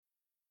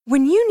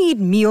When you need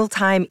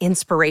mealtime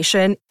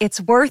inspiration,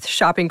 it's worth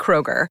shopping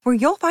Kroger, where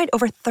you'll find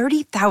over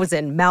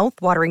 30,000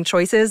 mouth-watering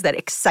choices that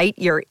excite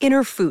your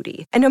inner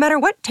foodie. And no matter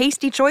what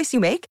tasty choice you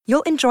make,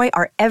 you'll enjoy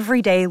our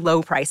everyday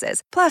low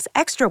prices, plus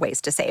extra ways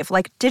to save,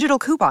 like digital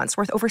coupons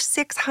worth over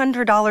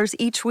 $600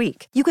 each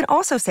week. You can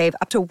also save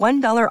up to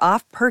 $1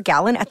 off per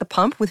gallon at the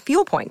pump with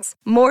fuel points.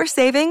 More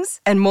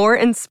savings and more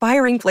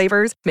inspiring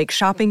flavors make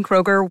shopping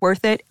Kroger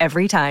worth it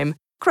every time.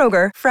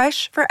 Kroger,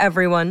 fresh for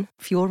everyone.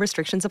 Fuel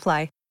restrictions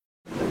apply.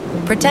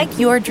 Protect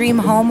your dream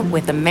home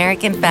with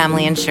American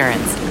Family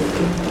Insurance.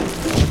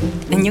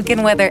 And you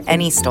can weather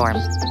any storm.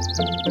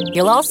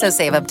 You'll also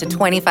save up to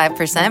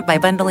 25% by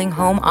bundling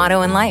home,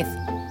 auto, and life.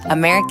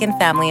 American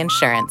Family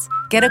Insurance.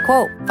 Get a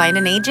quote. Find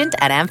an agent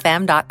at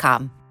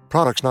amfam.com.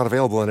 Products not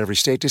available in every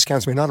state.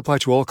 Discounts may not apply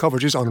to all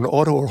coverages on an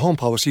auto or home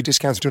policy.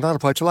 Discounts do not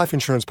apply to life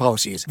insurance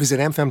policies. Visit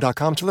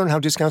amfam.com to learn how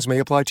discounts may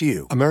apply to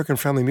you. American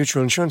Family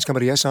Mutual Insurance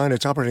Company, SI, and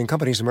its operating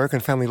companies, American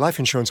Family Life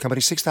Insurance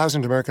Company,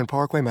 6000 American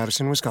Parkway,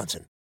 Madison,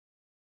 Wisconsin.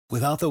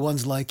 Without the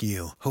ones like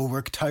you, who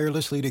work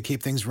tirelessly to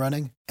keep things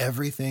running,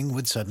 everything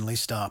would suddenly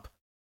stop.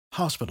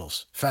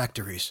 Hospitals,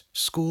 factories,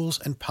 schools,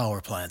 and power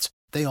plants,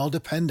 they all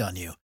depend on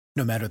you.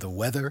 No matter the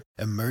weather,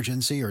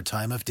 emergency, or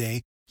time of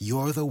day,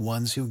 you're the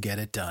ones who get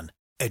it done.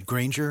 At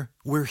Grainger,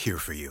 we're here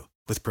for you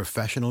with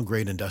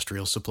professional-grade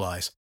industrial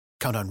supplies.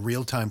 Count on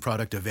real-time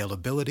product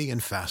availability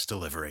and fast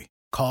delivery.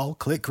 Call,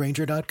 click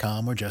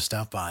Grainger.com, or just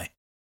stop by.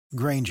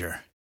 Grainger,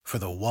 for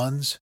the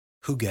ones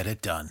who get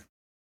it done.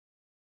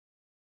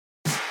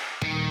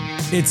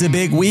 It's a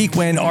big week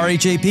when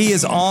RHAP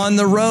is on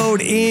the road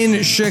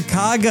in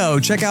Chicago.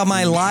 Check out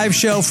my live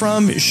show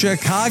from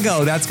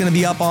Chicago. That's going to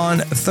be up on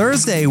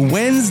Thursday.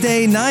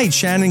 Wednesday night,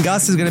 Shannon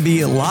Gus is going to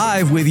be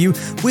live with you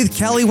with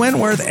Kelly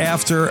Wentworth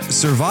after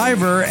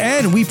Survivor.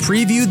 And we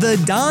preview the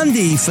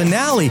Dondi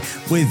finale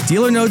with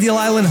Deal or No Deal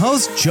Island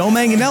host Joe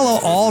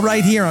Manganiello, all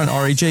right here on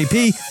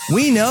RHAP.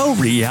 We know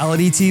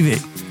reality TV.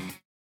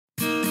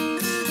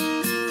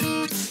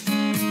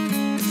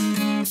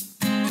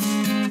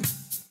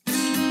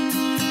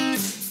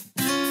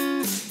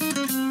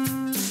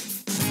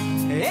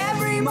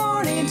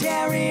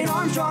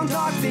 Armstrong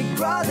talk, Big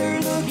Brother,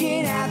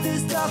 looking at the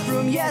stuff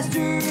from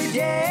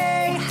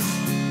yesterday.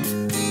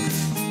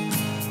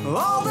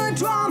 All the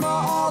drama,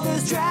 all the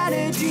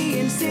strategy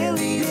and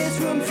silliness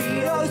from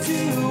Fido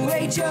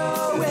to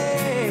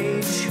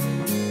HOH.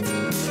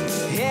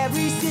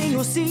 Every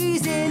single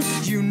season,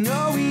 you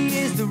know he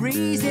is the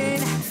reason.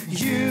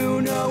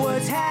 You know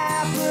what's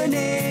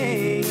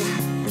happening.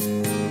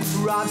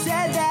 Rob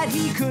said that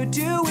he could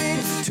do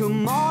it.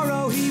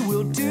 Tomorrow he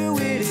will do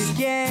it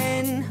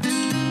again.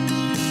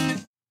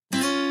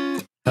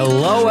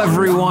 Hello,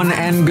 everyone,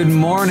 and good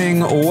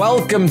morning.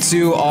 Welcome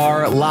to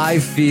our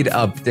live feed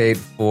update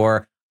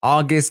for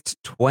August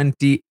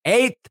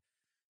 28th.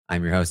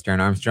 I'm your host, Darren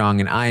Armstrong,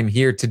 and I'm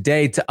here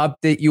today to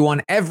update you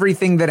on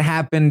everything that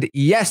happened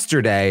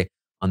yesterday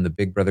on the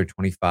Big Brother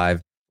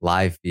 25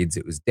 live feeds.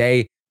 It was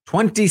day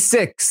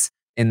 26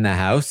 in the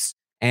house,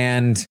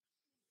 and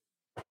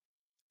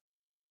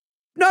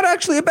not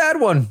actually a bad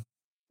one.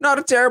 Not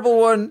a terrible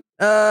one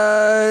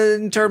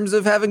in terms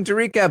of having to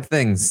recap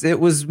things. It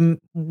was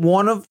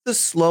one of the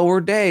slower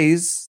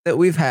days that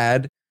we've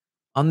had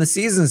on the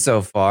season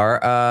so far.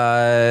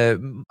 I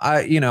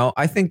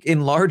think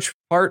in large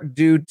part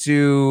due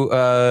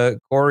to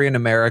Corey in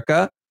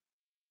America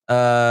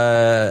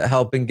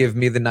helping give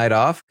me the night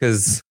off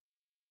because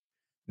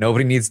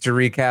nobody needs to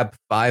recap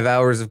 5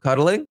 hours of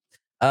cuddling.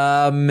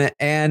 The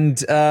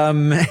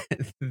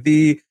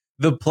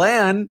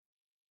plan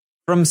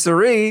from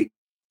Sari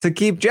to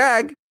keep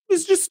Jag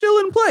is just still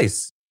in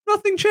place.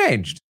 Nothing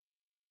changed.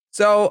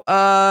 So,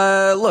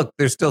 look,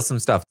 there's still some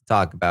stuff to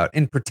talk about.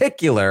 In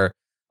particular,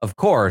 of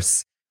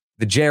course,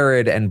 the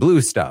Jared and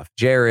Blue stuff.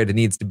 Jared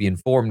needs to be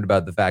informed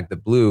about the fact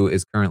that Blue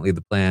is currently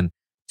the plan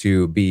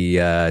to be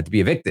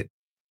evicted.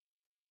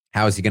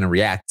 How is he going to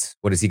react?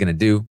 What is he going to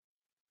do?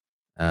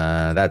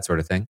 That sort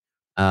of thing.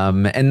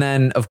 And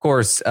then, of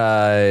course,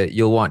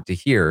 you'll want to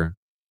hear,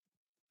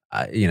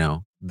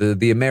 the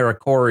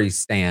AmeriCorey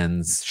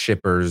stands,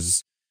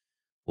 shippers,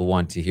 will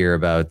want to hear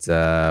about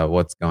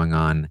what's going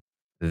on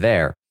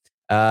there.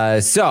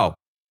 So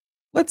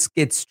let's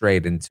get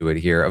straight into it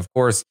here. Of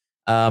course,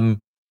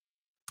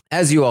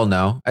 as you all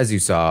know, as you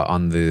saw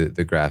on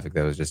the graphic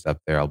that was just up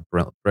there, I'll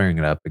bring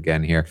it up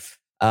again here.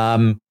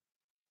 Cameron's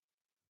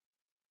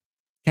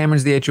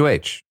the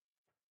HOH,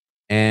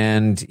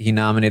 and he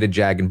nominated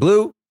Jag and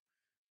Blue.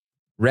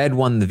 Red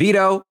won the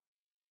veto,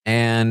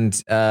 and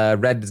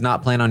Red does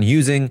not plan on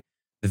using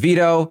the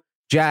veto.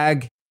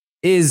 Jag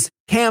is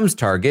Cam's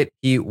target.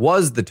 He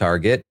was the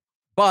target,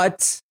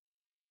 but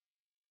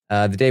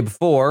the day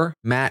before,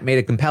 Matt made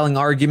a compelling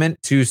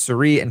argument to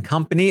Sari and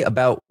company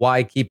about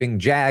why keeping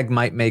Jag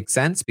might make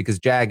sense, because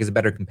Jag is a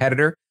better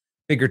competitor,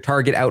 bigger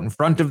target out in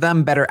front of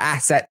them, better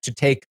asset to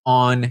take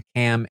on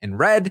Cam and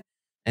Red.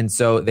 And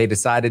so they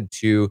decided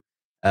to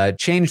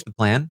change the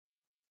plan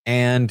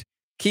and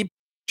keep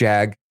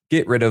Jag,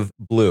 get rid of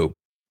Blue.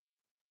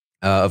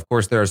 Of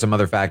course, there are some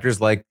other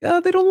factors like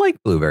they don't like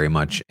Blue very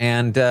much.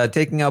 And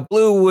taking out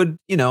Blue would,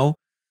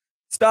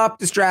 stop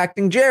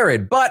distracting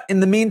Jared. But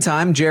in the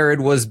meantime, Jared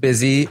was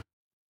busy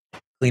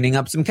cleaning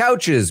up some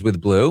couches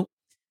with Blue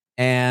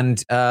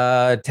and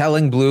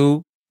telling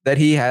Blue that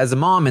he has a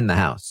mom in the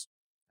house.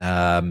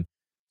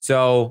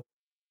 So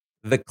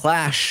the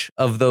clash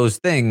of those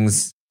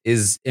things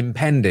is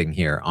impending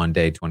here on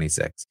day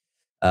 26.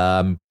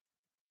 Another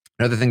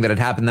thing that had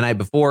happened the night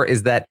before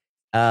is that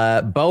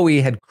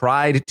Bowie had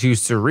cried to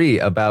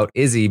Suri about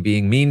Izzy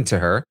being mean to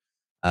her,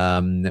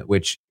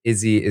 which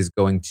Izzy is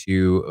going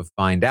to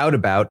find out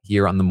about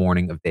here on the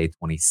morning of day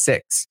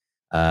 26.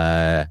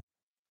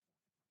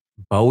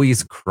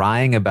 Bowie's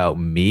crying about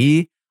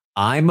me?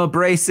 I'm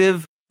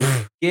abrasive?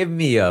 Pfft, give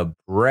me a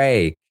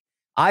break.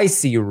 I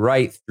see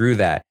right through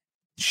that.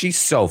 She's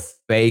so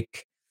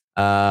fake.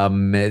 How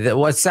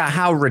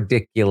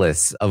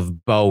ridiculous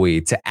of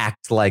Bowie to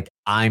act like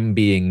I'm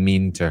being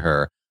mean to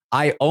her.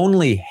 I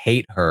only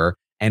hate her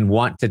and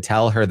want to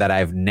tell her that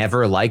I've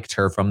never liked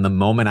her from the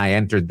moment I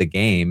entered the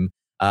game.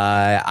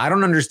 I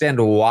don't understand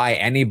why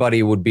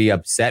anybody would be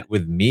upset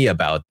with me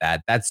about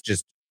that. That's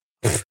just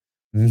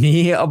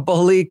me, a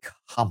bully?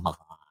 Come on.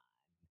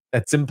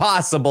 That's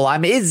impossible.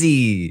 I'm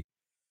Izzy.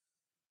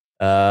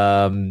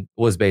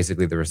 Was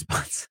basically the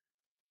response.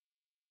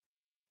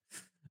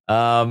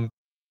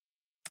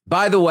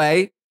 By the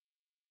way,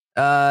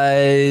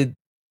 the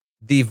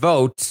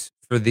vote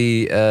for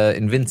the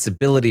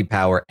invincibility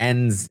power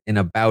ends in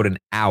about an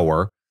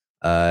hour.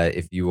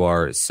 If you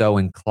are so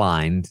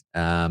inclined,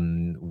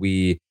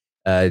 we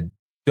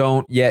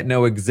don't yet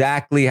know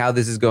exactly how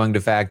this is going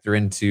to factor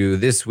into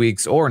this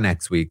week's or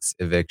next week's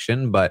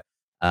eviction, but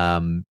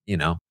do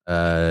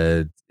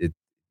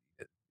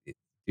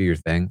your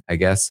thing, I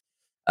guess.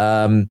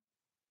 Now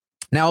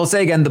I'll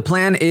say again, the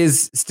plan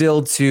is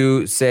still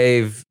to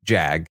save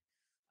Jag.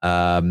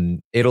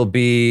 It'll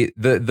be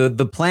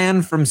the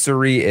plan from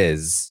Suri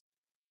is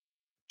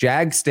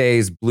Jag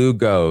stays, Blue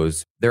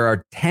goes. There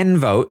are 10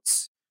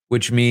 votes,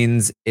 which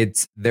means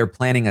they're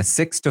planning a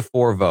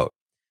 6-4 vote.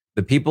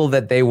 The people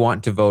that they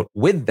want to vote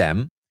with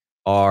them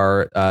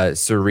are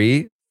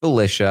Suri,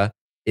 Felicia,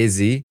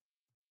 Izzy,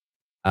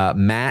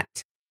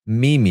 Matt,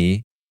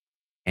 Mimi,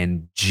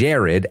 and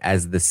Jared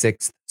as the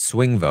 6th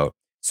swing vote.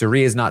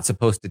 Suri is not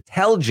supposed to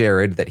tell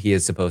Jared that he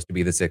is supposed to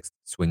be the 6th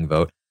swing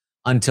vote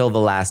until the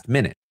last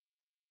minute.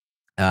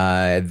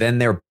 Then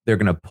they're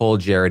going to pull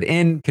Jared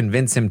in,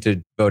 convince him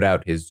to vote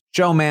out his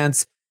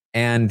showmance,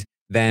 and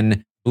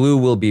then Blue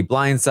will be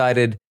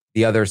blindsided.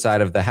 The other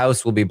side of the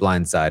house will be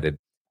blindsided.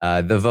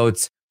 The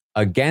votes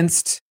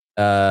against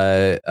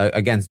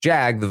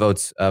Jag, the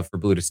votes for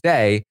Blue to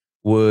stay,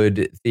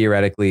 would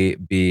theoretically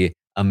be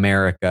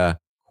America,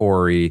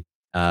 Corey,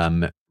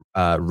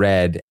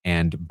 Red,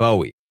 and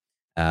Bowie.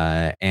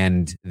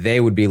 And they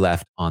would be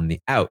left on the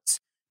outs.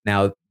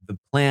 Now, the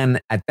plan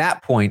at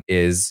that point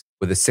is,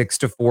 with a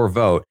 6-4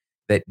 vote,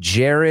 that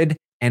Jared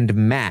and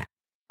Matt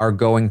are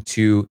going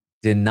to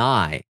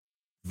deny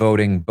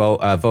voting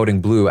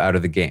Blue out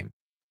of the game.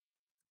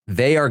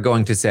 They are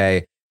going to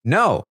say,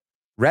 no,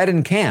 Red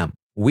and Cam,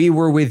 we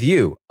were with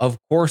you. Of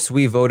course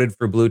we voted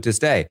for Blue to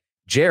stay.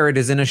 Jared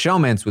is in a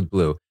showmance with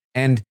Blue.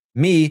 And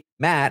me,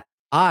 Matt,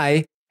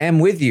 I am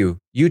with you.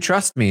 You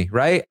trust me,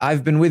 right?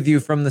 I've been with you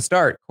from the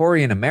start.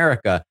 Corey and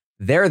America,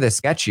 they're the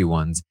sketchy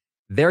ones.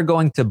 They're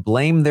going to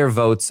blame their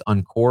votes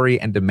on Corey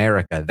and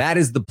America. That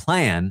is the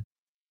plan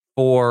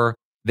for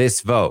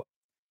this vote.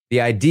 The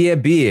idea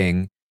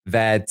being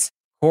that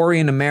Corey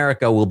and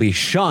America will be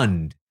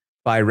shunned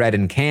by Red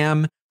and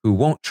Cam, who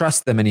won't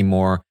trust them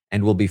anymore,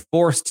 and will be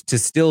forced to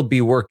still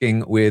be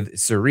working with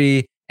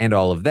Suri and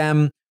all of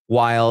them,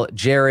 while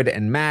Jared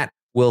and Matt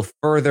will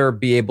further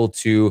be able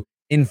to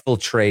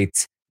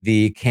infiltrate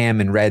the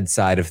Cam and Red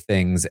side of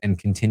things and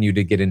continue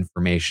to get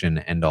information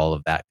and all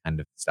of that kind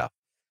of stuff.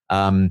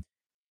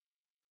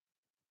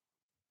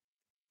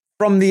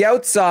 From the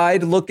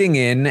outside looking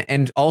in,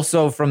 and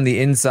also from the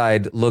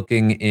inside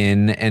looking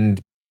in, and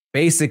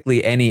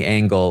basically any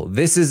angle,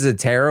 this is a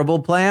terrible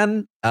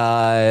plan.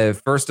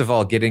 First of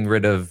all, getting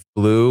rid of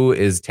Blue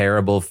is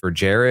terrible for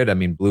Jared. I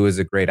mean, Blue is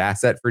a great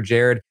asset for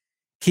Jared.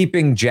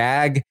 Keeping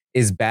Jag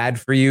is bad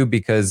for you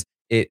because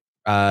it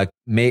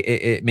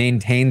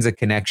maintains a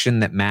connection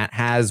that Matt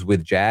has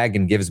with Jag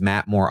and gives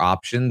Matt more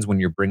options when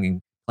you're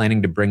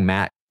planning to bring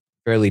Matt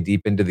fairly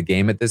deep into the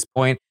game at this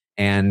point.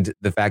 And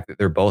the fact that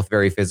they're both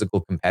very physical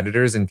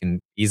competitors and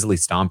can easily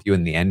stomp you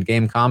in the end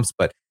game comps,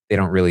 but they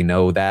don't really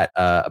know that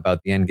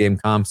about the end game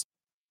comps.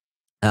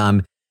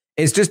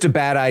 It's just a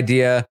bad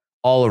idea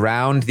all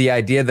around. The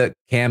idea that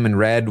Cam and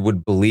Red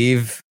would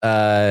believe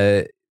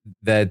that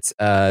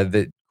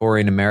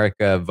Corey and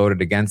America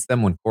voted against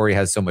them when Corey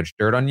has so much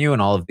dirt on you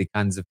and all of the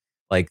kinds of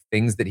like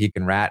things that he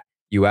can rat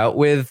you out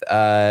with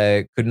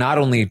could not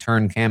only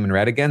turn Cam and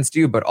Red against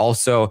you, but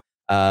also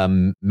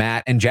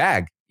Matt and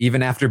Jag,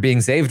 even after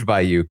being saved by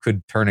you,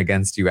 could turn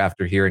against you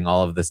after hearing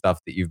all of the stuff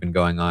that you've been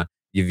going on,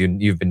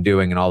 you've been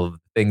doing, and all of the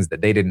things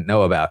that they didn't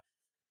know about.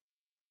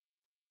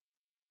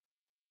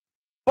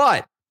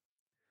 But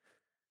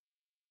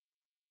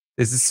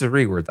This is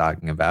Suri we're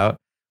talking about.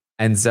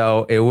 And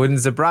so it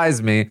wouldn't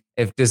surprise me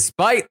if,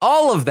 despite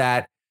all of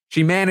that,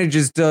 she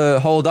manages to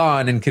hold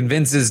on and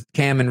convinces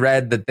Cam and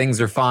Red that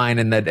things are fine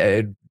and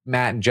that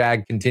Matt and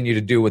Jag continue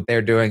to do what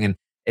they're doing. And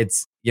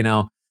it's,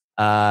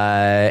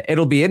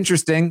 it'll be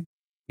interesting,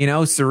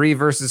 Suri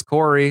versus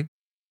Corey.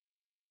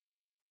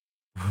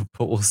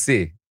 But we'll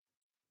see.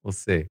 We'll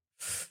see.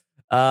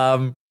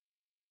 So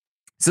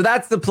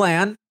that's the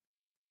plan.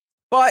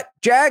 But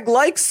Jag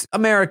likes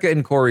America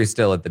and Corey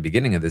still at the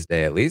beginning of this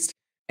day, at least.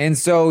 And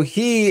so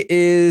he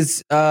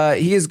is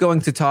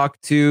going to talk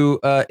to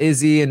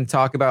Izzy and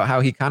talk about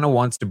how he kind of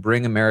wants to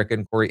bring America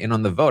and Corey in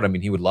on the vote. I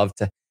mean, he would love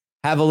to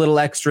have a little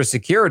extra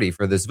security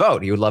for this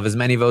vote. He would love as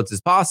many votes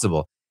as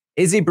possible.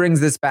 Izzy brings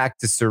this back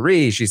to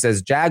Suri. She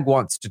says Jag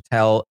wants to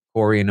tell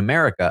Corey and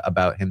America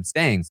about him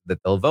staying so that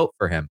they'll vote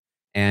for him.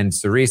 And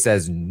Suri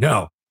says,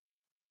 no.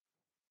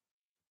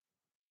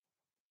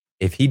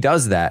 If he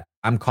does that,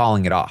 I'm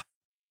calling it off.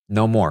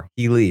 No more.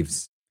 He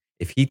leaves.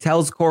 If he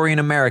tells Corey and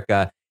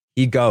America,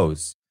 he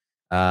goes.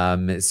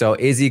 So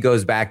Izzy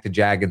goes back to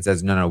Jag and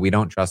says, no, we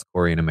don't trust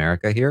Corey and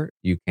America here.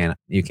 You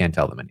can't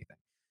tell them anything.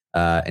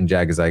 And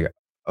Jag is like,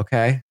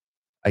 okay,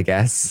 I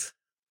guess.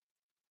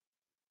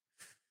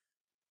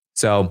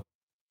 So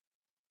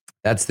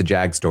that's the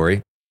Jag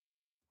story.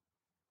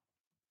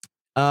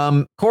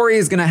 Corey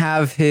is going to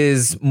have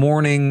his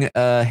morning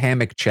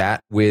hammock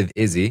chat with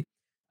Izzy.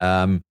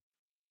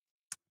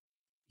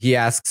 He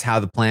asks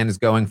how the plan is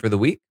going for the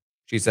week.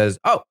 She says,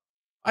 oh,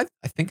 I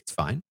think it's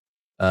fine.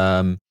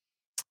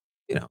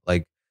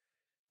 Like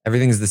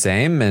everything's the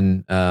same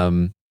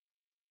and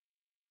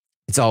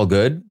it's all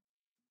good.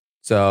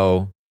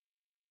 So,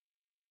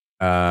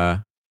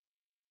 yeah.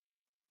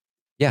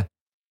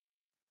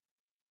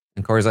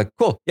 And Corey's like,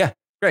 cool. Yeah,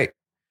 great.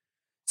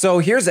 So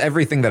here's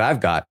everything that I've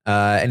got.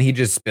 And he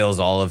just spills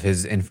all of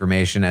his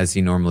information as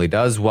he normally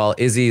does, while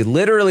Izzy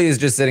literally is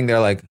just sitting there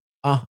like,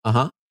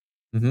 uh-huh.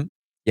 Mm-hmm.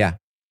 Yeah.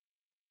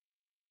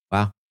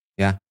 Wow.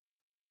 Yeah.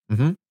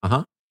 Mm-hmm.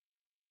 Uh-huh.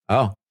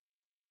 Oh.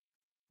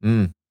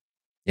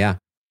 Yeah.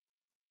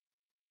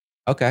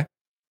 Okay.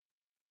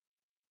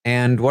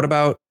 And what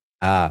about,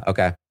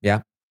 okay.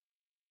 Yeah.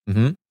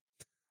 Mm-hmm.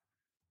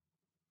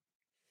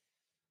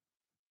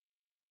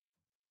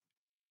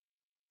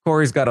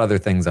 Corey's got other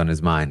things on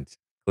his mind,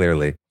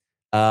 clearly.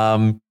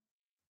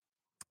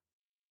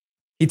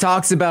 He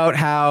talks about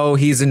how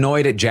he's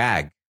annoyed at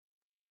Jag.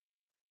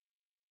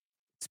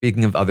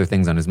 Speaking of other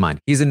things on his mind,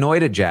 he's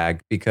annoyed at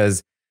Jag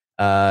because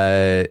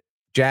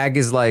Jag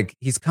is like,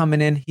 he's coming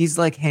in, he's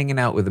like hanging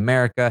out with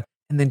America,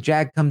 and then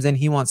Jag comes in,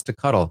 he wants to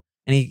cuddle,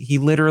 and he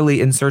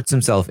literally inserts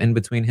himself in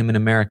between him and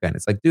America, and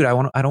it's like, dude, I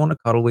don't want to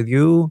cuddle with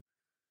you.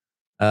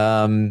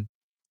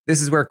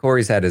 This is where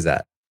Corey's head is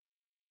at.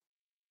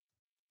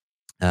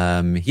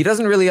 He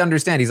doesn't really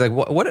understand. He's like,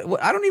 what?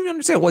 I don't even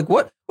understand. Like,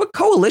 what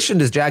coalition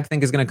does Jag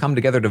think is going to come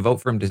together to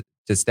vote for him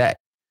to stay?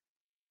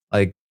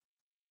 Like,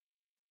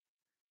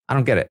 I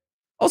don't get it.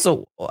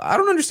 Also, I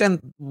don't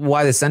understand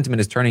why the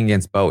sentiment is turning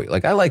against Bowie.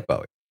 Like, I like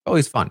Bowie.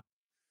 Bowie's fun.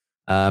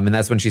 And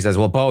that's when she says,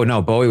 well,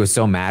 Bowie was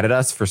so mad at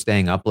us for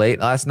staying up late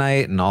last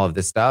night and all of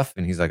this stuff.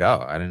 And he's like,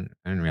 oh, I didn't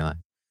realize.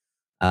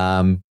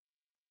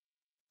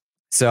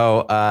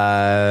 So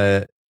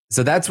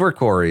that's where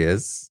Corey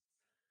is.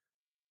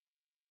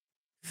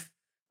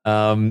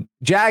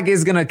 Jag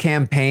is going to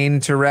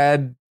campaign to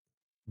Red,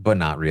 but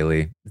not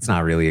really. It's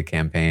not really a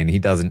campaign. He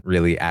doesn't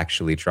really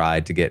actually try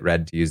to get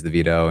Red to use the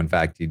veto. In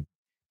fact, he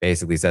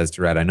basically says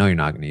to Red, I know you're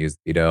not going to use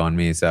the veto on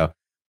me, so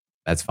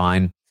that's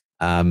fine.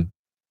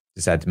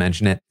 Just had to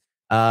mention it.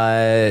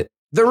 The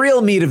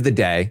real meat of the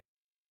day,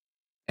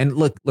 and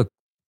look,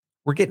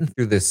 we're getting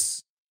through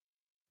this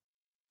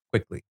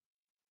quickly.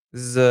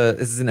 This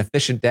is an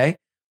efficient day.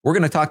 We're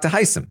going to talk to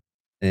Hisam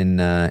in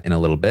a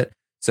little bit.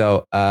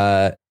 So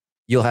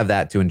you'll have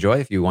that to enjoy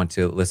if you want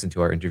to listen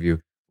to our interview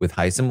with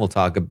Hisam. We'll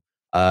talk to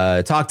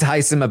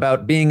Hisam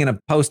about being in a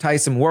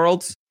post-Hisam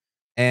world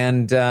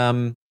and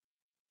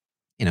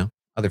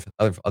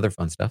other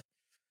fun stuff.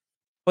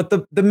 But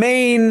the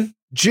main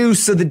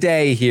juice of the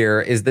day here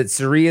is that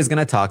Suri is going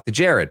to talk to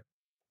Jared.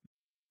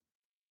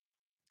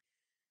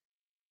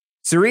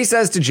 Suri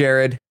says to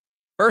Jared,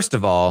 first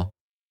of all,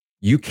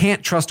 you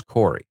can't trust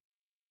Corey.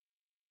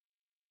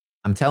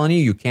 I'm telling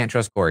you can't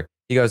trust Corey.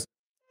 He goes,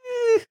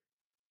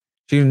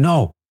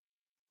 no.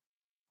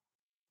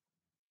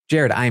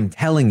 Jared, I'm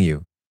telling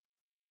you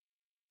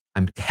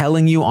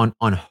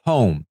on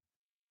home,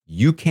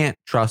 you can't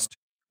trust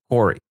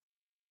Corey.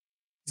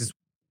 He says,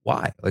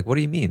 why? Like, what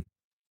do you mean?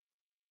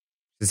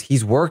 He says,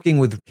 he's working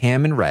with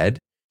Cam and Red.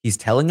 He's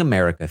telling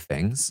America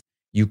things.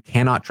 You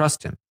cannot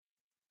trust him.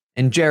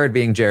 And Jared,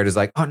 being Jared, is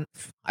like, oh,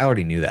 I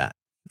already knew that.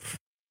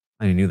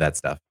 I already knew that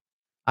stuff.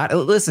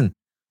 Listen,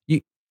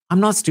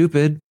 I'm not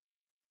stupid.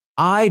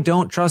 I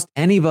don't trust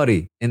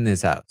anybody in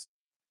this house.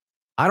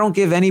 I don't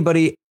give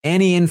anybody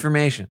any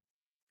information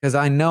because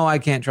I know I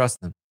can't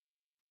trust them.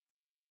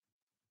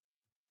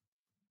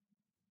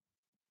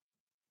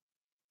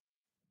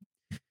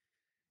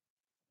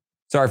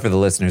 Sorry for the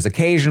listeners.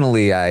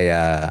 Occasionally,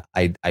 I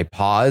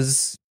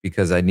pause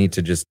because I need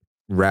to just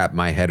wrap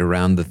my head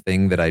around the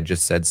thing that I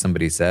just said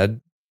somebody said.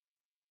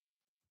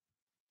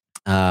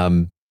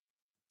 In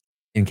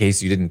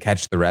case you didn't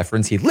catch the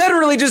reference, he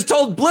literally just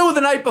told Blue the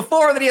night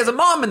before that he has a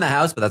mom in the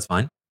house, but that's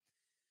fine.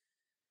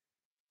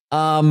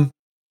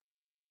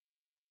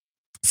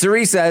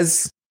 Suri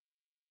says,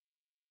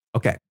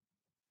 okay,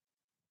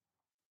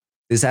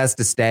 this has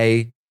to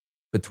stay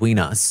between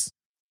us.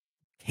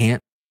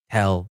 Can't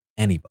tell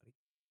anybody.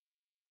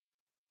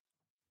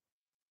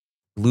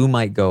 Blue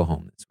might go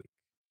home this week.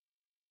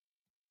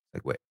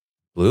 Like, wait,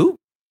 Blue?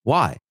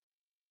 Why?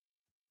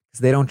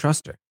 Because they don't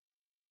trust her.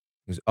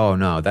 He goes, oh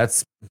no,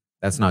 that's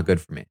not good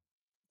for me.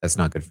 That's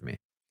not good for me.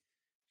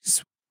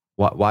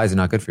 Why is it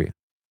not good for you?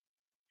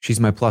 She's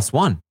my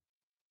 +1.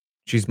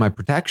 She's my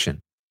protection.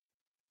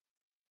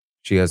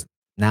 She goes,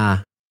 nah,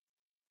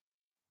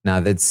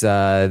 that's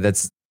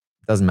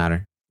doesn't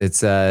matter.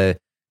 It's and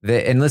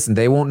listen,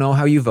 they won't know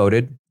how you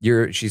voted.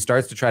 She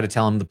starts to try to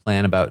tell him the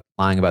plan about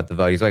lying about the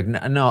vote. He's like,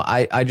 no,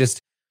 I just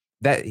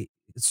that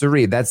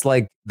Suri, that's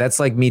like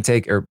me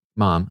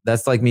Mom,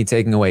 that's like me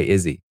taking away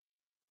Izzy.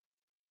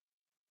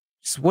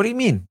 Just, what do you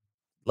mean?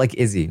 Like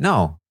Izzy?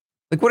 No.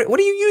 Like what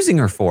are you using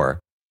her for?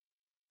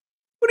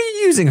 What are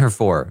you using her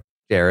for,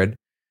 Jared?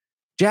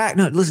 Jag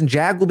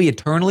will be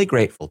eternally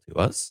grateful to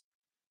us.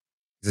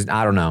 He says,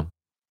 I don't know.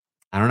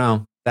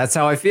 That's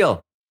how I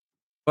feel.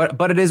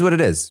 But it is what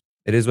it is.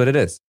 It is what it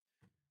is.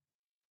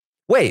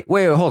 Wait,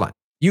 hold on.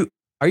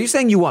 Are you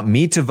saying you want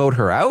me to vote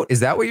her out?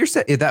 Is that what you're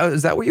saying? Is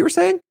that what you were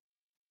saying?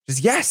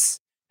 Just yes.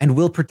 And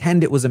we'll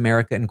pretend it was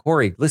America and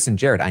Corey. Listen,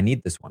 Jared, I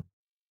need this one.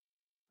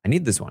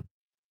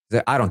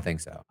 I don't think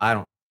so.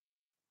 I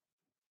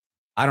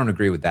don't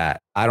agree with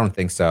that. I don't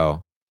think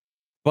so.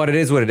 But it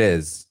is what it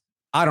is.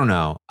 I don't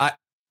know.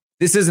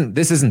 This isn't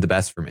the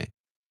best for me.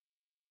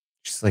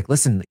 She's like,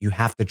 listen, you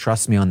have to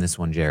trust me on this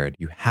one, Jared.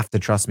 You have to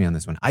trust me on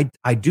this one.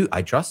 I do.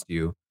 I trust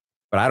you,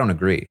 but I don't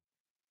agree.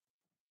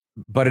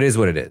 But it is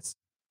what it is.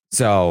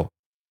 So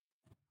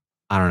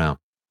I don't know.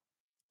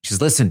 She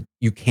says, listen,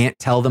 you can't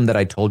tell them that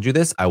I told you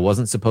this. I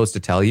wasn't supposed to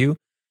tell you.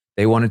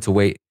 They wanted to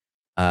wait.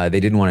 They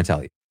didn't want to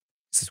tell you.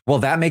 She says, well,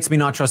 that makes me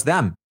not trust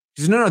them.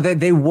 She says, no,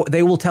 they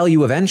will tell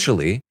you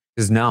eventually.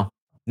 She says,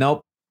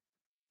 nope.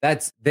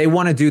 They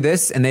want to do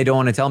this and they don't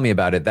want to tell me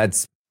about it.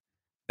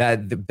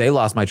 They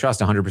lost my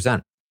trust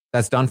 100%.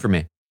 That's done for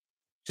me.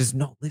 Just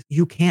no,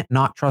 you can't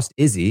not trust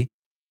Izzy.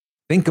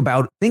 Think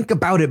about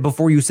it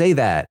before you say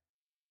that.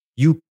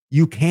 You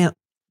can't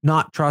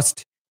not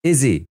trust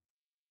Izzy.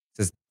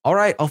 Says, all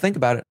right, I'll think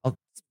about it.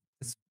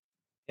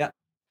 Yeah.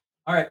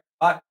 All right.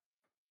 Bye.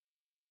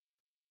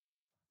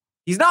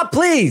 He's not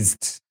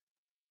pleased.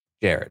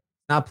 Jared,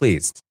 not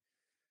pleased.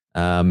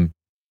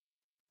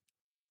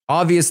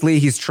 Obviously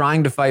he's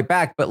trying to fight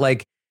back, but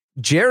like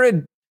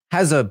Jared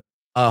has a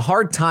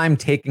hard time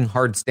taking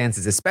hard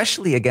stances,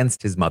 especially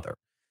against his mother.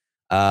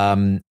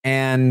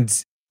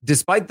 And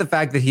despite the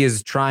fact that he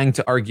is trying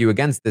to argue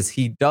against this,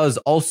 he does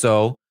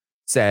also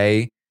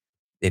say,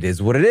 it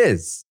is what it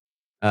is.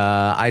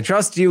 I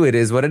trust you. It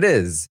is what it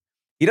is.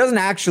 He doesn't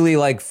actually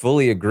like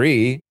fully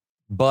agree,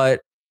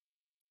 but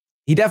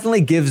he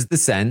definitely gives the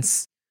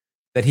sense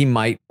that he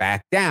might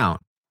back down.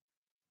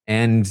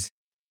 And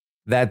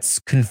that's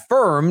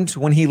confirmed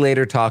when he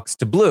later talks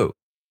to Blue.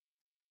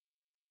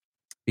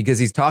 Because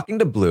he's talking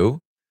to Blue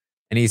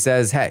and he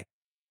says, hey,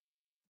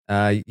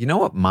 you know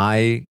what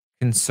my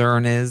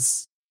concern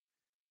is?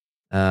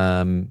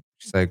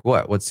 She's like,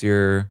 what? What's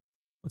your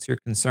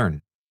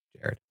concern,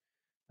 Jared?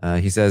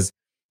 He says,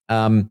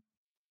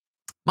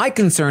 my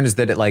concern is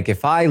that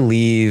if I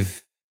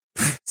leave,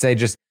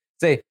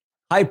 say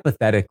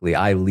hypothetically,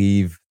 I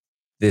leave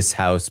this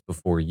house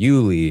before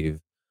you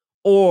leave,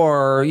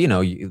 or,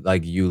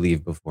 you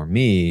leave before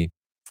me,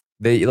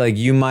 that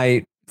you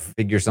might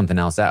figure something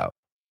else out.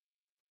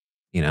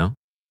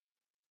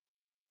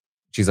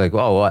 She's like,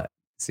 well, what?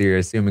 So you're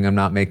assuming I'm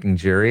not making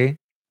jury?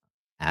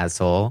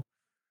 Asshole.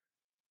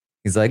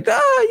 He's like,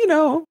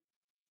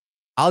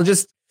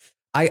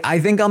 I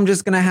think I'm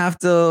just going to have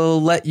to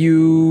let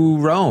you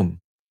roam.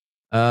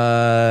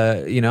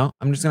 I'm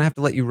just going to have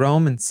to let you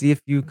roam and see if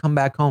you come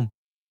back home.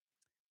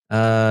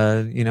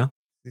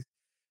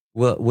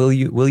 Will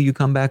you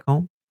come back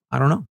home? I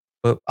don't know,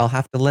 but I'll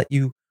have to let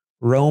you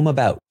roam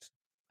about.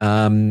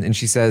 And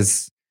she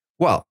says,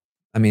 well,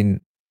 I mean,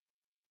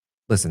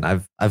 listen,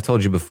 I've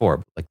told you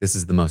before, but this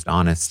is the most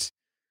honest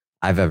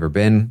I've ever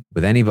been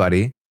with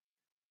anybody.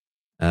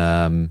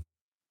 And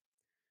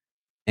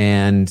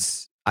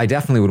I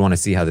definitely would want to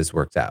see how this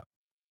works out.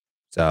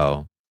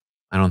 So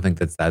I don't think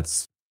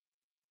that's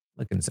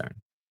a concern.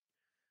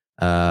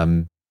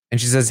 And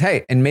she says,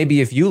 hey, and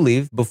maybe if you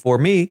leave before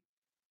me,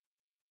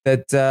 I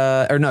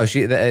would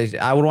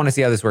want to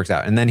see how this works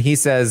out. And then he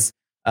says,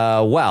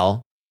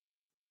 well,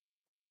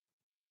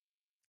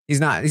 he's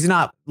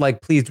not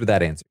pleased with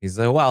that answer. He's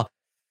like, well,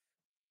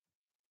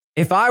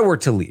 if I were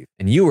to leave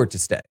and you were to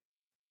stay,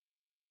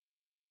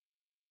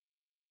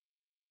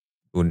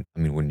 wouldn't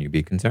you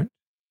be concerned?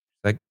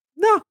 Like,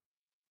 no.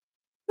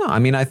 I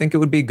mean, I think it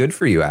would be good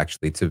for you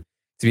actually to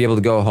be able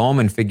to go home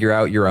and figure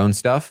out your own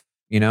stuff,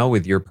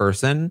 with your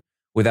person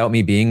without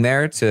me being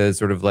there to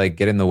sort of like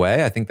get in the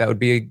way, I think that would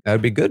be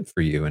good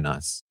for you and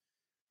us.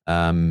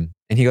 And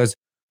he goes,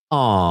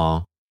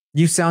 "Aw,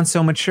 you sound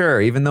so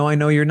mature, even though I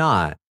know you're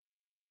not."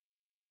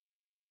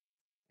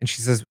 And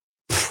she says,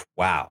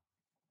 "Wow,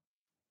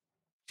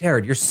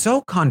 Jared, you're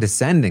so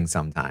condescending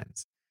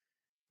sometimes."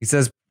 He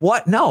says,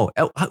 "What? No,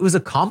 it was a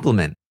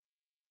compliment.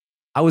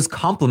 I was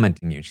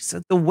complimenting you." She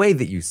said, "The way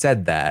that you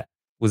said that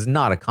was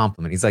not a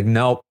compliment." He's like,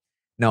 "Nope,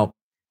 nope.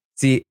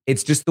 See,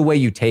 it's just the way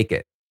you take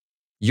it.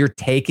 You're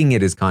taking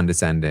it as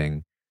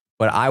condescending,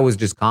 but I was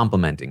just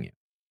complimenting you."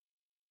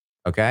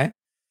 Okay?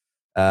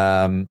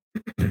 Um,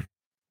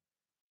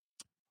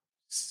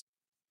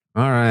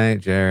 all right,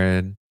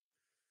 Jared.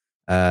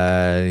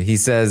 He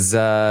says,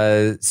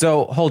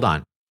 so hold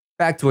on.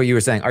 Back to what you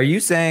were saying. Are you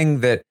saying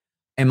that,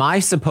 am I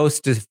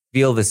supposed to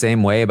feel the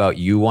same way about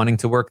you wanting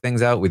to work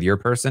things out with your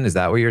person? Is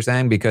that what you're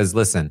saying? Because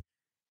listen,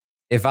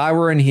 if I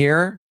were in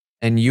here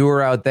and you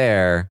were out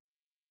there,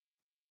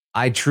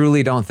 I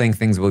truly don't think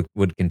things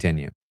would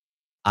continue.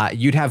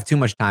 You'd have too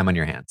much time on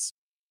your hands.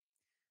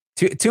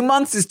 2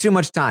 months is too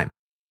much time,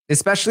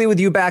 especially with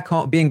you back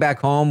home, being back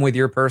home with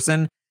your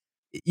person.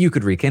 You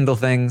could rekindle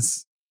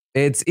things.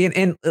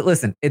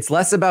 Listen, it's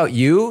less about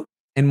you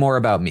and more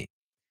about me.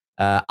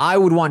 I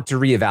would want to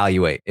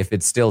reevaluate if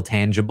it's still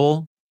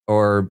tangible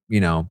or,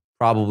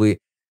 probably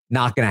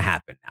not going to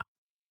happen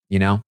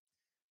now,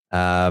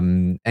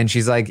 and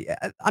she's like,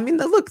 I mean,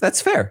 look,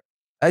 that's fair.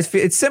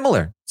 It's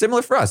similar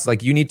for us.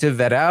 Like, you need to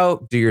vet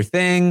out, do your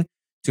thing.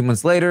 2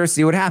 months later,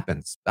 see what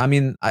happens. I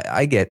mean,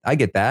 I get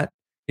that.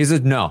 He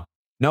says,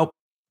 nope,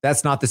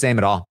 that's not the same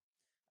at all.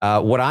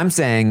 What I'm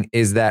saying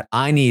is that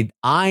I need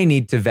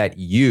to vet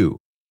you.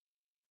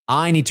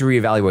 I need to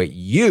reevaluate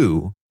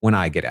you when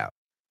I get out.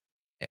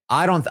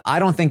 I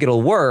don't think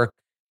it'll work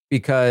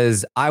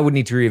because I would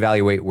need to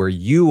reevaluate where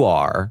you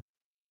are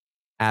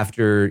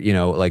after,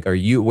 like,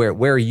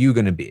 where are you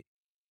going to be?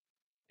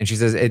 And she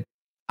says,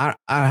 I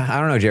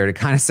don't know, Jared. It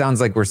kind of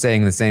sounds like we're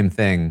saying the same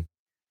thing.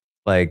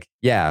 Like,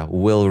 yeah,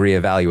 we'll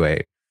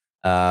reevaluate.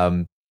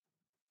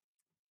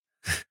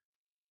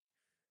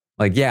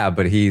 Like, yeah,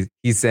 but he's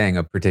saying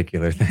a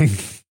particular thing.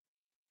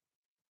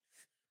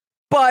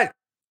 But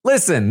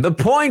listen, the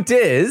point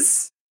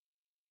is,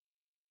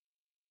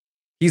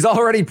 he's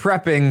already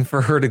prepping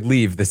for her to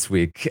leave this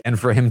week and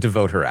for him to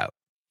vote her out.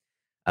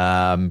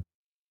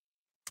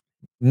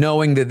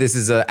 Knowing that this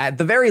is at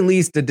the very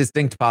least a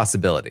distinct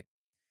possibility.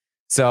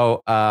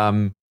 So,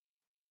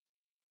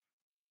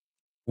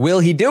 will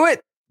he do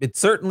it? It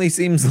certainly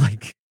seems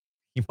like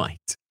he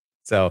might.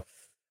 So,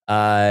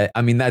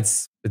 I mean,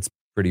 it's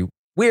pretty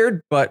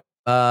weird, but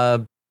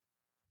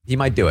he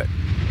might do it.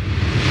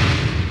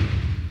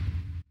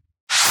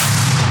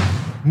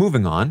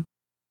 Moving on,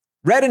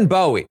 Red and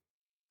Bowie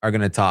are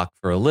going to talk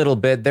for a little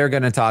bit. They're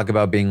going to talk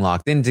about being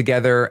locked in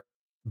together.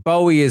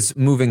 Bowie is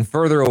moving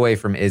further away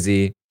from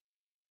Izzy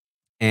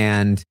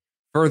and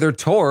further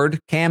toward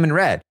Cam and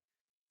Red.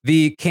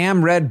 The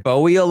Cam Red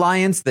Bowie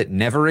alliance that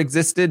never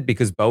existed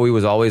because Bowie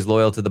was always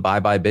loyal to the Bye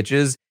Bye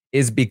Bitches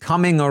is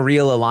becoming a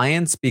real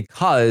alliance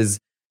because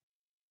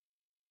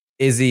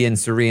Izzy and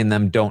Suri and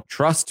them didn't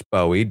trust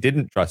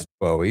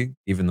Bowie,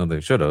 even though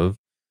they should have.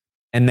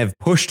 And they've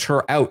pushed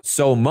her out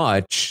so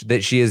much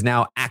that she is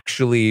now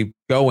actually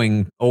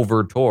going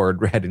over toward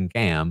Red and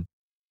Cam.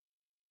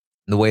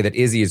 The way that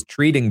Izzy is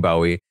treating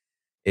Bowie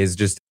is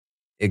just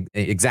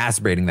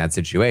exacerbating that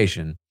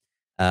situation.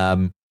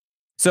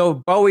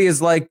 So Bowie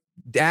is like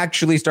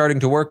actually starting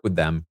to work with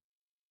them,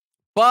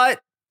 but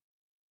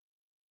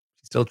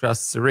she still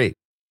trusts Suri.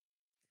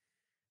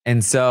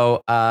 And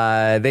so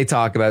they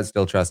talk about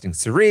still trusting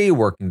Suri,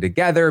 working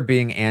together,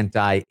 being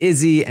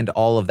anti-Izzy, and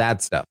all of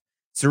that stuff.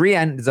 Suri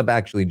ends up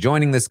actually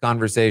joining this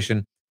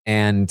conversation,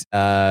 and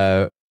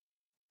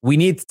we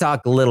need to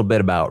talk a little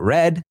bit about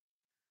Red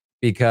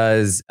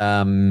because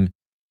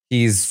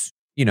he's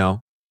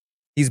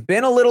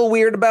been a little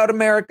weird about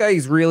America.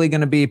 He's really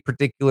going to be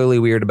particularly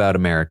weird about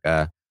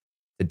America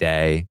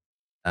today.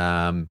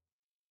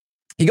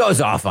 He goes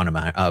off on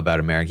about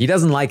America. He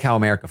doesn't like how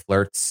America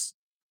flirts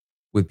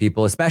with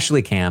people,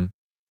 especially Cam.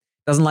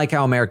 Doesn't like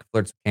how America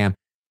flirts with Cam.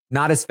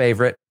 Not his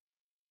favorite.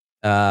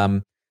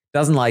 Doesn't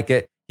like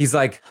it. He's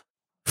like,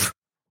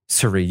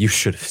 Suri, you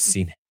should have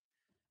seen it.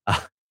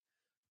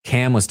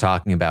 Cam was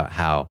talking about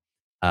how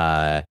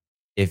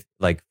if,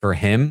 like, for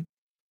him,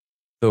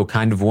 the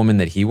kind of woman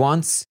that he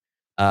wants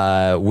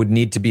would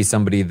need to be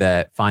somebody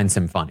that finds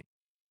him funny.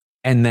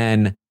 And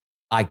then,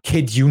 I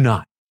kid you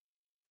not,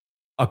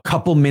 a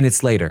couple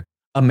minutes later,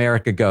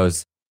 America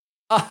goes,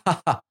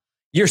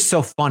 you're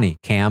so funny,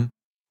 Cam.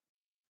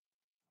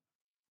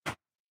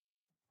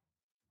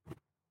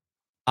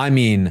 I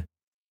mean,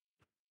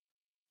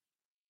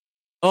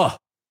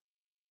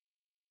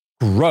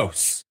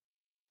 gross.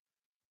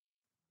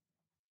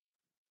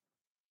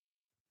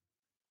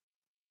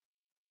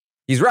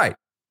 He's right.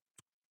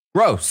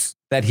 Gross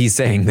that he's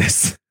saying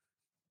this.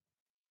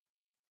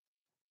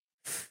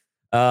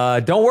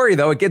 Don't worry,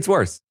 though. It gets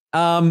worse.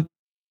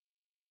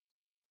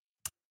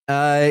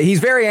 He's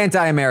very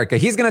anti-America.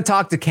 He's going to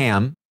talk to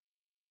Cam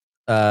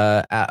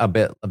a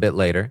bit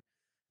later.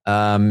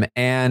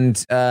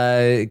 And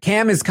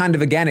Cam is kind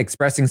of again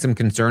expressing some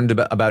concern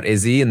about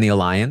Izzy and the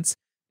alliance.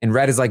 And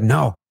Red is like,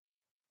 no,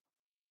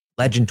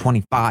 Legend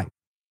 25.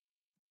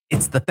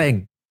 It's the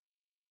thing.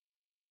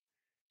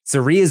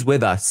 Cirie is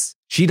with us.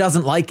 She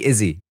doesn't like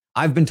Izzy.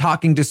 I've been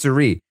talking to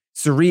Cirie.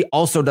 Cirie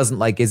also doesn't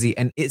like Izzy,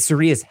 and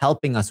Cirie is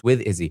helping us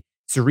with Izzy.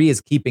 Cirie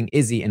is keeping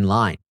Izzy in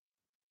line.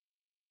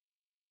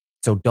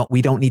 So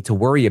we don't need to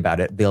worry about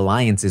it. The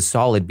alliance is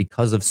solid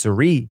because of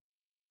Cirie.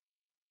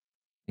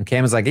 And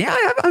Cam is like, yeah,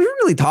 I haven't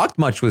really talked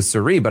much with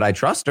Cirie, but I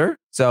trust her.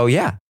 So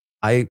yeah,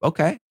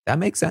 okay, that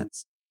makes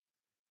sense.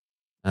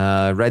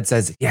 Red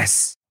says,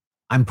 yes,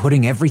 I'm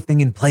putting everything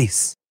in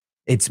place.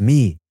 It's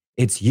me,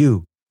 it's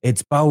you,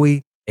 it's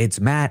Bowie, it's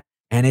Matt,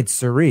 and it's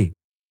Cirie.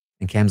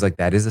 And Cam's like,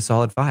 that is a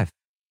solid 5.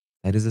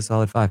 That is a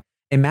solid 5.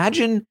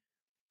 Imagine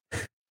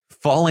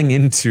falling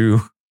into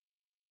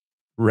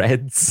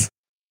Red's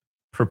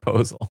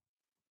proposal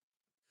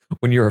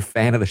when you're a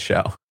fan of the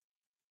show.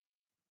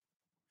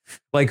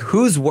 Like,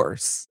 who's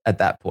worse at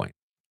that point?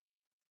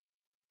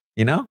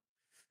 You know?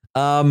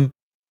 Because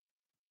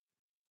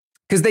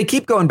they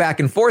keep going back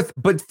and forth,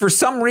 but for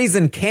some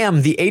reason,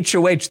 Cam, the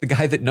HOH, the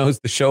guy that knows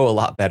the show a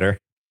lot better,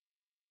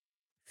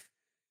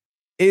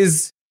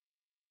 is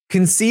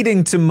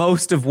conceding to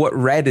most of what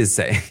Red is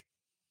saying.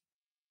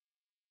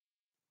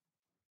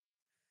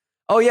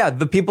 Oh yeah,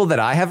 the people that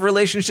I have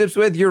relationships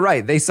with, you're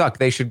right, they suck,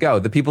 they should go.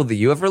 The people that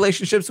you have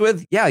relationships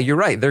with, yeah, you're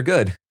right, they're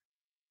good.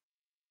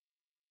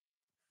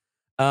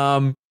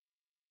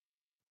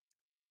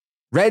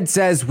 Red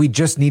says we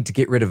just need to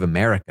get rid of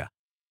America.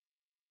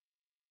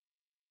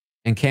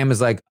 And Cam is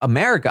like,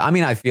 America? I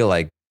mean, I feel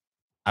like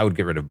I would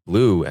get rid of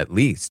Blue at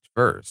least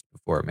first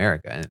before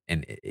America.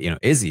 And you know,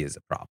 Izzy is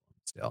a problem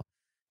still.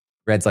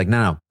 Red's like,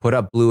 no, put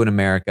up Blue in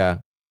America.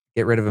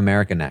 Get rid of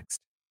America next.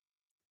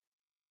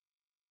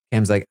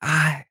 Cam's like,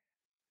 I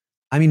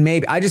mean,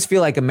 maybe. I just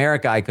feel like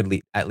America I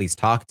could at least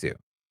talk to.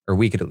 Or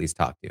we could at least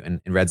talk to.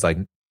 And Red's like,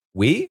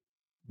 we?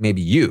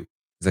 Maybe you.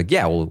 He's like,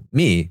 yeah, well,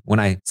 me. When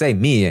I say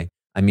me,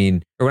 I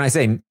mean, or when I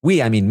say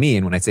we, I mean me.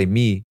 And when I say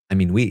me, I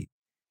mean we.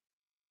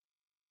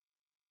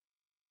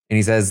 And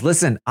he says,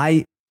 listen,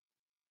 I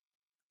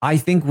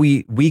think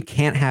we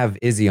can't have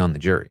Izzy on the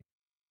jury.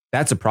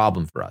 That's a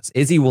problem for us.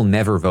 Izzy will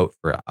never vote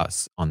for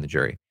us on the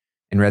jury.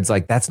 And Red's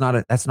like, that's not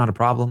a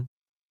problem.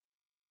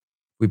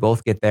 We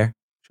both get there.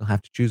 She'll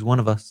have to choose one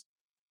of us.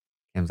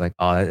 Cam's like,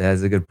 oh, that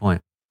is a good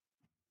point.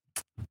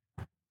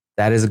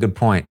 That is a good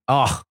point.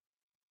 Oh,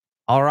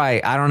 all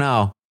right. I don't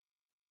know.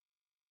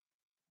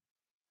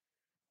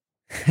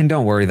 And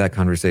don't worry, that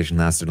conversation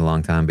lasted a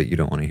long time, but you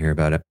don't want to hear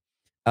about it.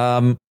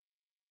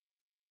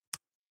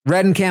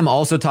 Red and Cam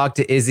also talked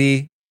to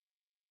Izzy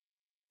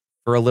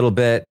for a little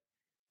bit.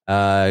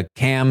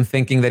 Cam,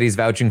 thinking that he's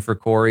vouching for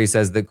Corey,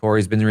 says that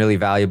Corey's been really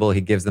valuable.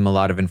 He gives them a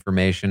lot of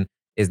information.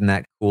 Isn't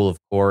that cool of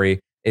Corey?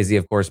 Izzy,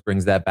 of course,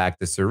 brings that back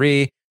to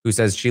Cirie, who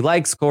says she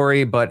likes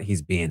Corey, but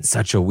he's being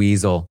such a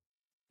weasel.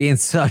 Being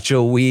such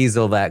a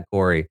weasel, that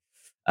Corey.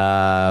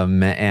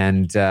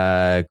 And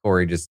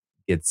Corey just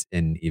gets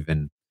in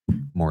even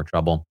more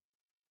trouble.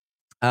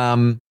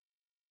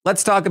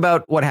 Let's talk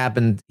about what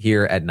happened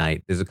here at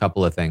night. There's a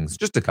couple of things,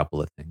 just a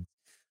couple of things.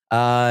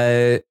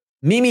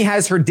 Mimi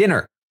has her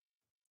dinner.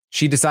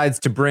 She decides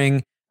to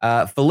bring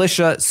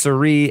Felicia,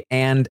 Cirie,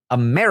 and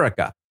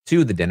America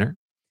to the dinner.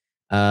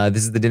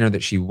 This is the dinner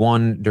that she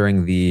won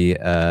during the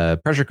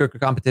pressure cooker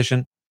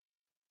competition.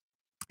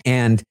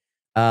 And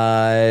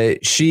they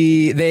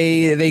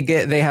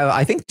have,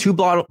 I think, two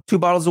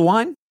bottles of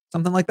wine,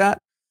 something like that.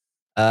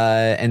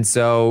 And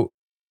so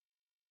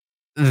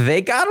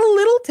they got a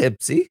little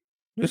tipsy,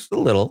 just a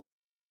little.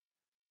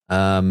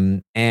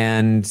 And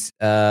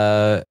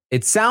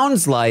it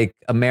sounds like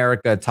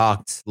America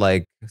talked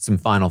like some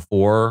Final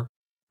Four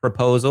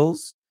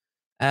proposals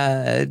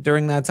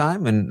during that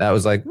time, and that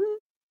was like,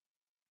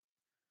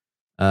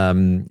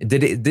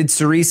 did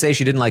Cirie say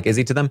she didn't like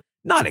Izzy to them?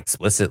 Not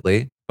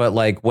explicitly, but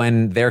like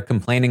when they're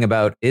complaining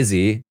about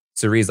Izzy,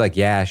 Cirie's like,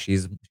 yeah,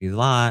 she's a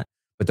lot,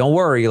 but don't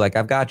worry, like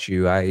I've got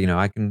you.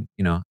 I can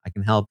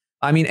help.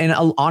 I mean, and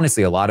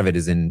honestly, a lot of it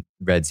is in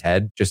Red's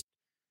head. Just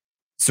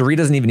Cirie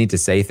doesn't even need to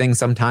say things.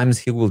 Sometimes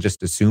he will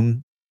just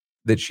assume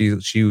that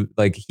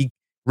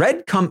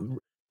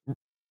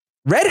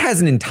Red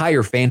has an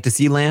entire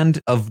fantasy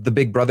land of the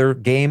Big Brother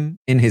game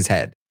in his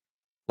head.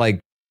 Like,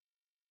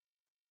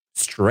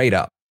 straight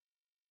up.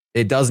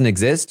 It doesn't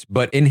exist,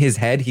 but in his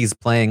head, he's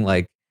playing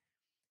like,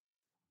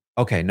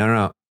 okay,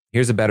 no.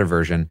 Here's a better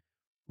version.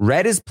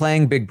 Red is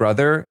playing Big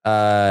Brother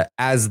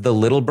as the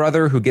little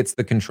brother who gets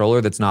the controller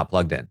that's not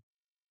plugged in.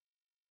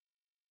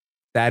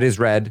 That is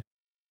Red.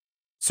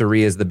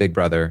 Cirie is the big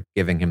brother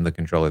giving him the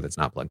controller that's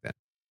not plugged in.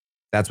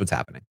 That's what's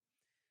happening.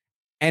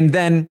 And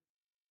then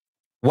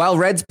while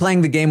Red's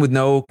playing the game with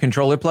no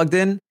controller plugged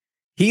in,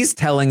 he's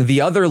telling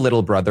the other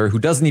little brother who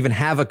doesn't even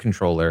have a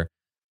controller,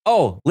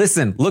 oh,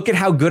 listen, look at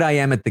how good I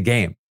am at the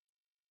game.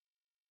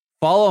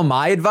 Follow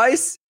my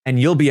advice and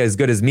you'll be as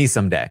good as me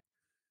someday.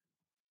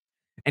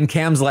 And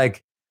Cam's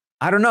like,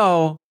 I don't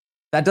know.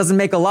 That doesn't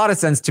make a lot of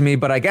sense to me,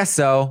 but I guess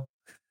so.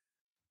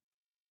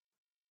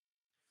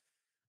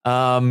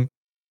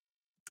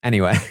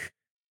 Anyway.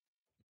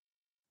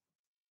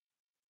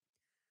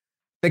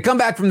 They come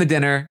back from the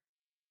dinner.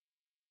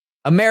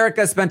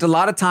 America spent a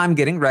lot of time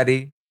getting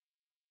ready.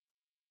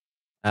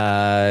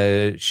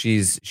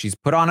 She's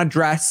put on a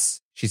dress.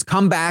 She's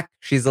come back.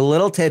 She's a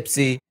little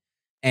tipsy,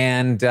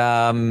 and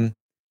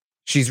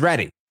she's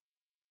ready.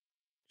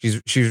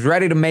 She's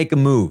ready to make a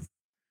move.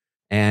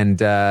 And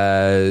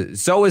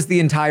so is the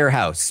entire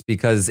house,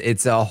 because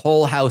it's a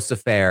whole house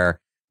affair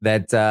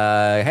that,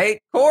 hey,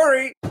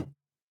 Corey,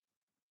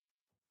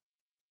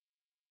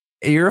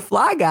 you're a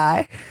fly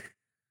guy.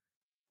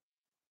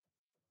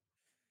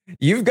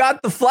 You've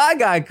got the fly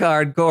guy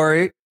card,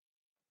 Corey.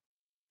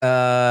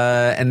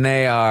 And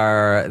they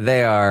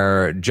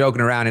are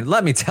joking around. And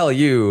let me tell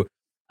you,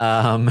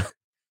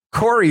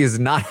 Corey is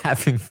not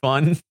having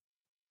fun.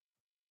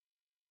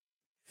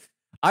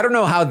 I don't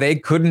know how they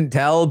couldn't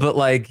tell, but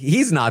like,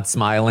 he's not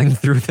smiling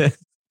through this.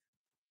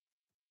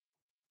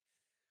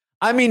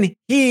 I mean,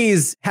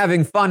 he's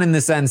having fun in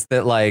the sense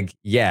that, like,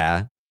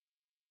 yeah,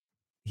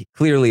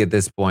 clearly at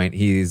this point,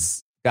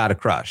 he's got a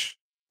crush,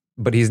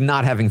 but he's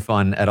not having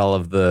fun at all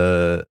of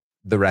the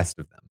rest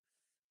of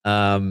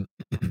them.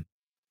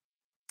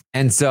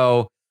 And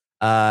so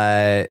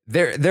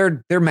they're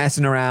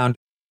messing around.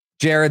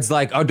 Jared's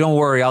like, "Oh, don't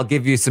worry, I'll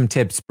give you some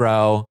tips,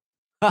 bro."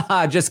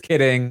 Haha, just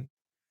kidding.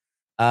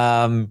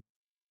 Man,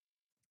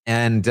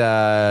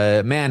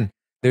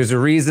 there's a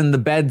reason the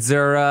beds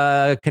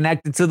are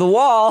connected to the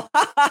wall.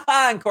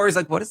 And Corey's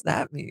like, "What does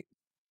that mean?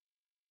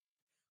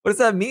 What does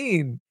that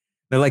mean?"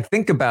 They're like,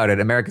 "Think about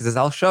it." America says,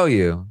 "I'll show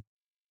you."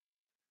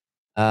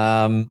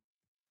 And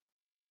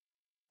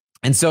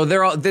so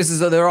they're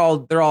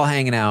all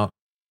hanging out.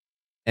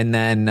 And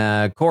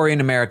then Corey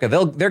and America,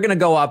 they're gonna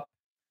go up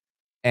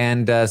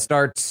and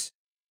start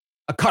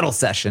a cuddle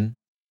session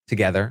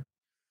together.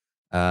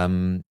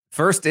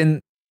 First in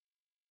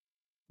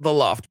the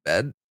loft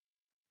bed.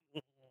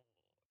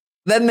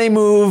 Then they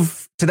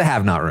move to the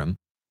have-not room.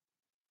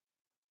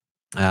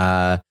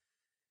 At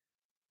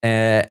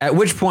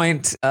which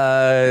point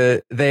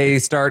they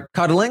start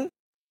cuddling.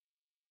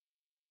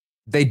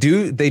 They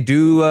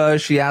do.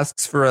 She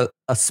asks for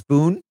a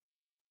spoon.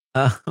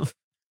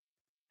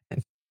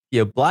 He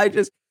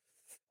obliges.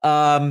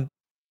 The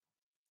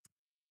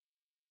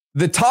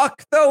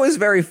talk, though, is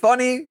very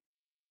funny.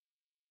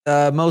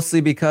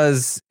 Mostly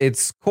because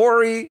it's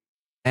Corey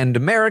and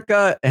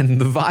America, and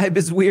the vibe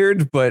is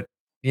weird, but,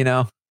 you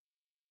know.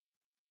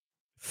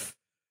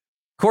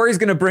 Corey's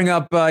going to bring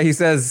up, he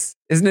says,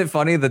 "Isn't it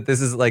funny that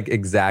this is like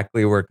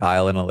exactly where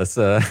Kyle and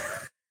Alyssa..."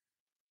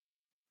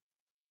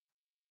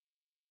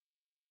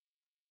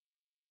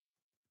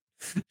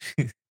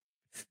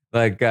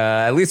 Like,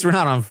 at least we're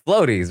not on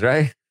floaties,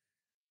 right?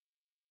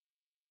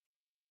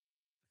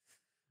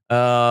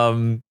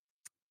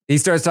 He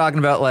starts talking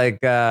about like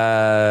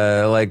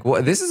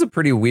what, this is a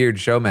pretty weird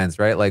showmance,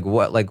 right? Like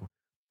what, like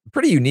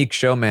pretty unique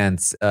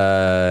showmance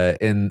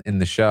in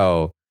the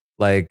show.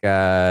 Like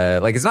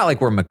it's not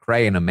like we're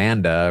McCrae and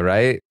Amanda,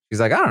 right? She's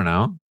like, "I don't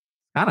know.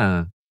 Kind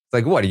of." It's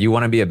like, "What, do you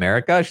want to be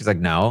America?" She's like,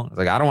 "No." It's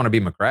like, "I don't want to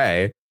be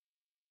McCrae."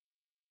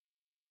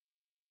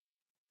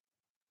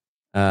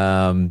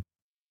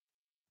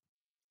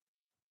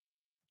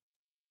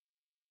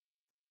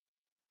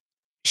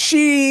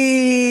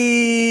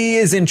 She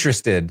is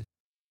interested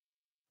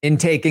in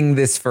taking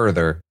this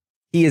further.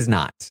 He is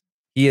not.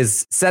 He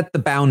has set the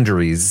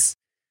boundaries.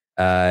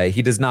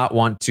 He does not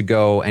want to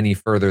go any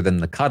further than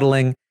the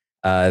cuddling.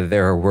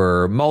 There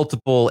were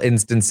multiple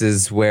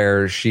instances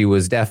where she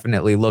was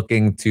definitely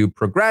looking to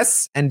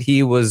progress, and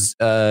he was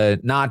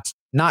not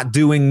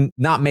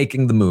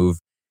making the move.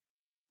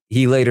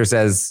 He later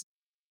says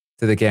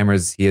to the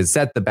cameras, he has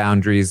set the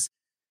boundaries.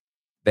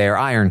 They're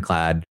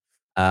ironclad.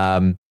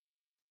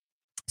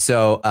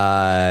 So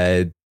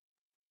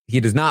he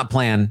does not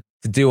plan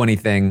to do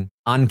anything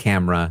on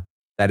camera.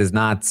 That is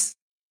not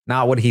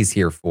what he's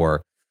here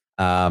for.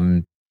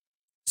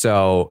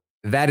 So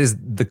that is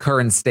the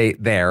current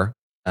state there.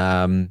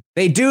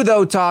 They do,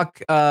 though,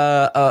 talk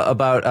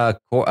about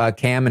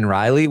Cam and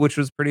Riley, which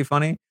was pretty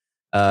funny.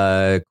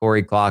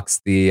 Corey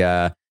clocks the...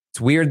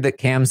 it's weird that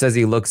Cam says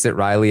he looks at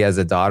Riley as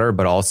a daughter,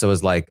 but also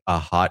as like a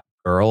hot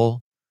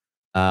girl.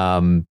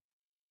 And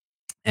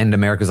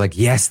America's like,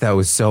 "Yes, that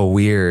was so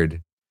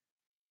weird."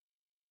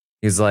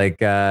 He's like,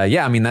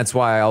 "Yeah, I mean, that's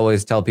why I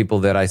always tell people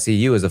that I see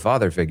you as a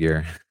father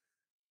figure."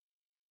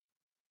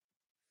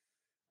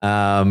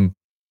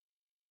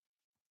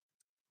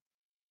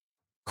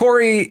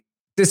 Corey,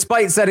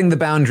 despite setting the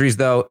boundaries,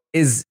 though,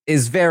 is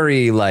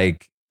very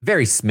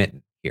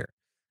smitten here.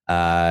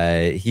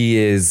 He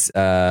is,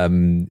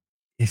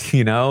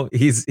 you know,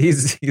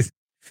 he's.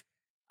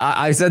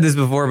 I said this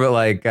before, but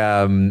like,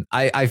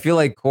 I feel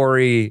like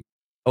Corey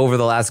over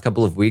the last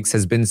couple of weeks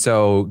has been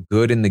so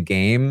good in the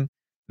game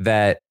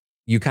that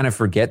you kind of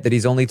forget that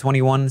he's only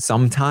 21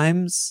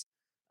 sometimes,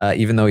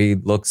 even though he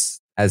looks,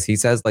 as he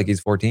says, like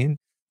he's 14.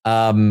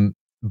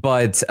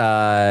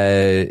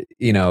 Corey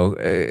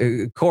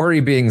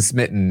being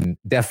smitten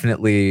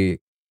definitely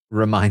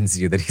reminds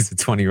you that he's a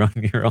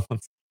 21-year-old.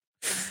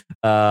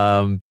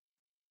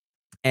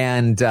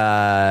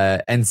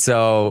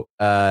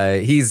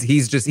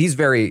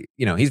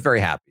 He's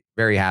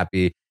very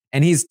happy.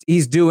 And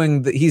he's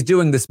doing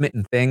the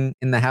smitten thing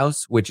in the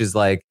house, which is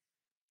like,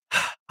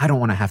 I don't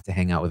want to have to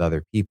hang out with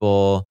other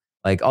people.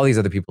 Like, all these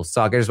other people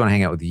suck. I just want to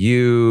hang out with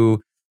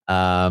you. So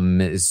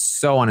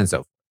on and so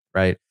forth,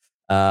 right?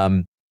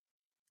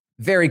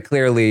 Very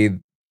clearly,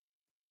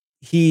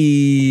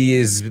 he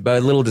is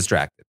a little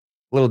distracted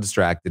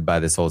by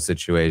this whole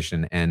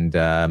situation. And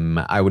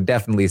I would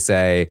definitely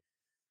say,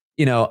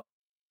 I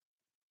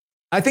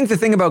think the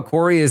thing about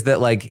Corey is that,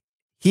 like,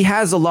 he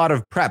has a lot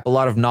of prep, a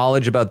lot of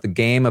knowledge about the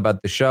game,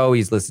 about the show.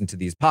 He's listened to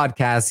these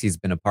podcasts. He's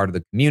been a part of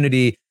the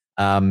community.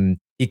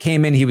 He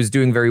came in, he was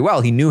doing very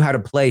well. He knew how to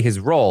play his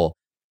role.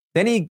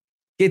 Then he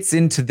gets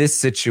into this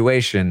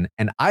situation.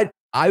 And I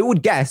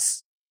would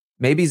guess,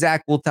 maybe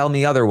Zach will tell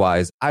me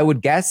otherwise, I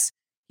would guess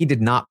he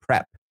did not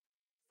prep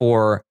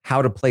for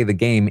how to play the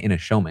game in a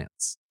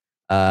showmance.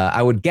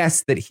 I would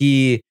guess that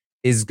he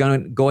is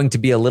going to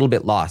be a little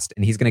bit lost,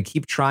 and he's going to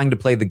keep trying to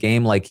play the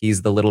game like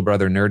he's the little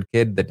brother nerd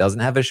kid that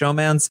doesn't have a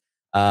showmance,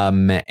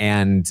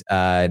 and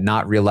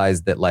not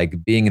realize that,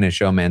 like, being in a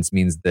showmance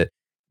means that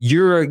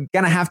you're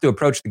going to have to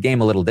approach the game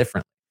a little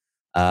differently.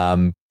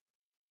 And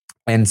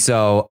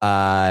so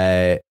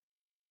I've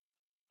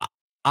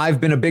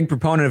been a big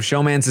proponent of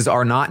showmances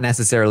are not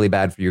necessarily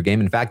bad for your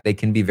game. In fact, they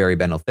can be very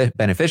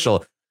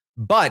beneficial.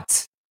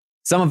 But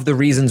some of the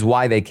reasons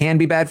why they can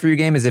be bad for your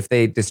game is if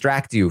they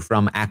distract you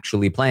from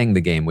actually playing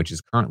the game, which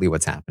is currently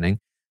what's happening.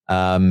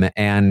 Other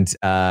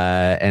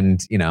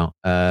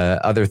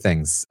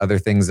things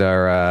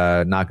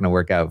are not going to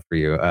work out for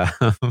you.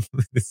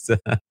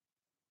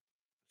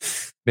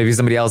 Maybe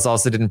somebody else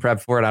also didn't prep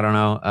for it. I don't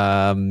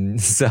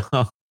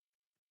know.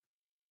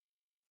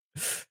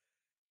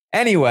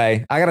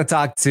 Anyway, I got to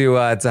talk to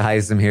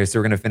Heisem here, so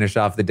we're going to finish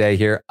off the day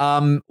here.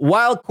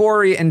 While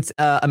Corey and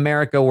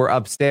America were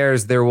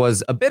upstairs, there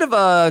was a bit of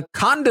a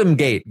condom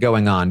gate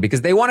going on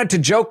because they wanted to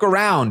joke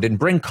around and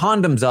bring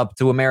condoms up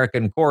to America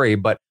and Corey,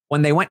 but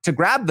when they went to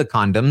grab the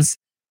condoms,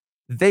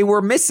 they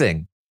were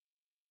missing.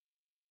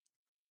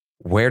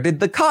 Where did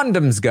the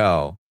condoms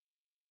go?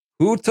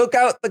 Who took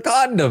out the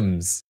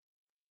condoms?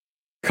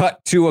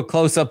 Cut to a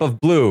close-up of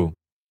Blue,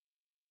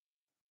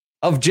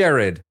 of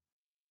Jared.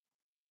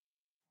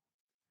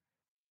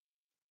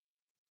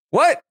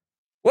 What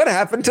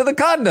happened to the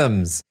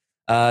condoms?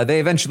 They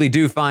eventually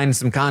do find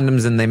some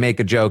condoms and they make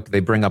a joke. They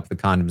bring up the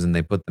condoms and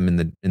they put them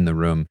in the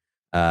room.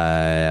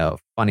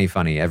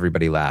 Funny.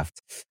 Everybody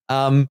laughed.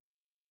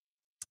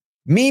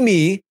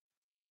 Mimi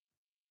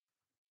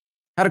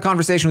had a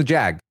conversation with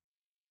Jag.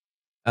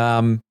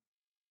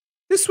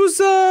 This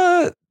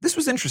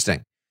was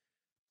interesting.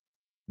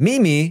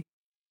 Mimi,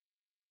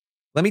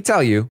 let me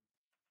tell you,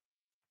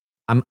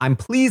 I'm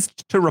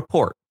pleased to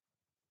report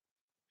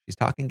she's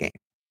talking game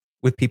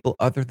with people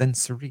other than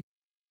Sari.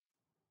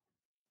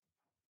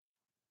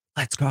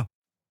 Let's go.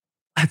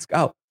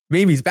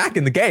 Mimi's back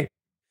in the game.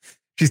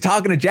 She's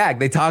talking to Jag.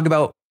 They talk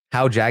about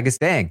how Jag is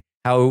staying,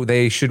 how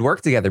they should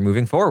work together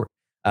moving forward.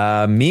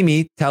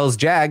 Mimi tells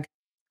Jag,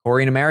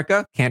 Corey and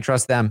America, can't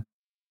trust them.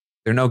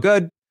 They're no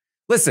good.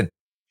 Listen,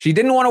 she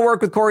didn't want to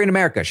work with Corey and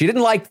America. She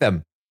didn't like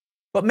them.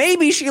 But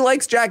maybe she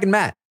likes Jag and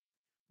Matt.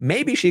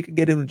 Maybe she could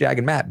get in with Jag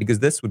and Matt because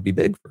this would be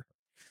big for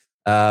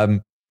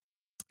her.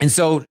 And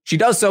so she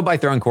does so by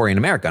throwing Corey and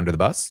America under the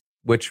bus,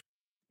 which,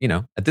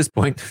 at this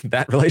point,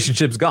 that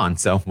relationship's gone.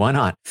 So why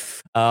not?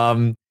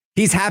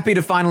 He's happy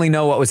to finally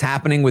know what was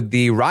happening with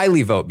the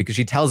Riley vote because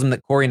she tells him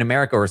that Corey and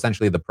America are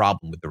essentially the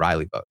problem with the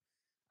Riley vote.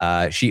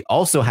 She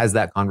also has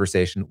that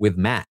conversation with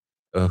Matt,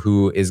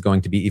 who is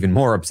going to be even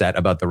more upset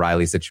about the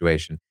Riley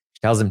situation.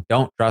 She tells him,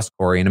 don't trust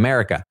Corey and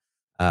America.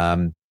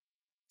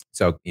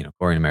 So,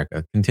 Corey and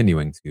America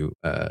continuing to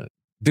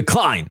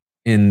decline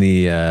in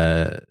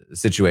the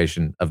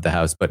situation of the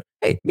house. But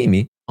hey,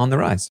 Mimi on the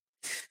rise.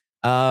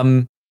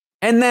 And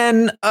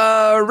then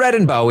Red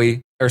and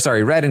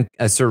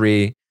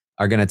Sari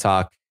are going to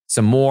talk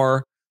some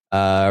more.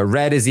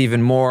 Red is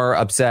even more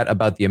upset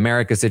about the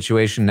America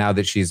situation now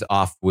that she's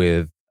off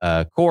with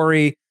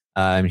Corey.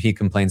 He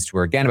complains to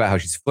her again about how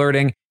she's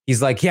flirting.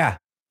 He's like, yeah.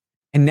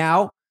 And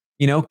now,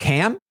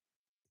 Cam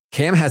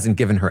hasn't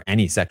given her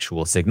any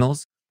sexual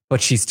signals, but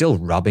she's still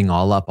rubbing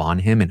all up on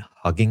him and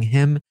hugging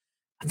him.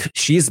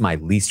 She's my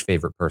least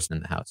favorite person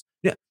in the house.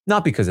 Yeah,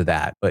 not because of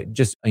that, but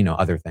just,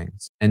 other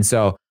things. And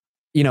so,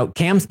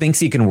 Cam thinks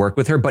he can work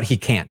with her, but he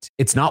can't.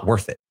 It's not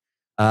worth it.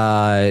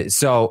 Her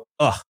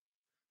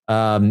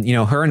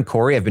and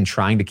Corey have been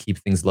trying to keep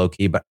things low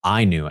key, but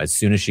I knew as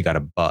soon as she got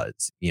a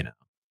buzz,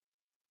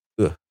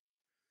 Ugh.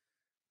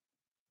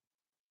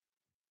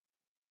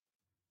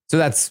 So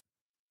that's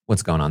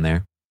what's going on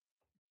there.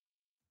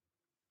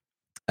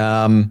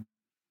 And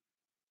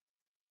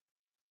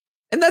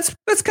that's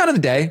kind of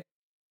the day.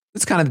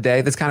 That's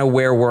kind of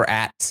where we're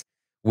at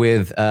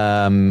with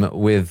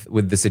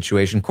the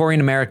situation. Corey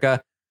and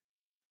America,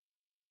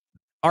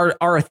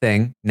 are a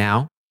thing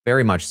now,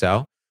 very much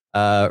so.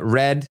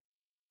 Red,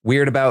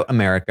 weird about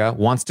America,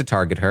 wants to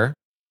target her,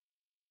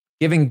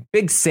 giving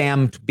Big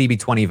Sam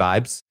BB20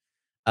 vibes.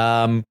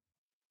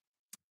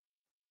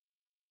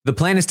 The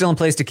plan is still in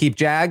place to keep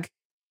Jag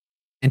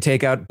and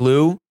take out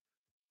Blue.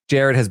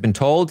 Jared has been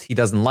told he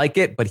doesn't like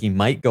it, but he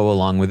might go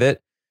along with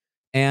it.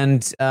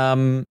 And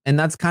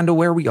that's kind of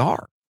where we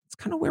are. It's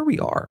kind of where we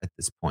are at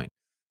this point.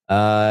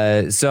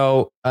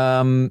 So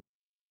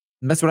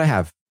that's what I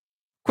have.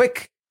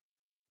 Quick,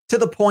 to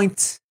the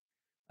point.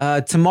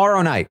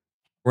 Tomorrow night,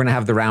 we're going to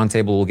have the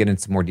roundtable. We'll get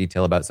into some more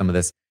detail about some of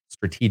this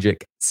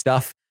strategic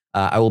stuff.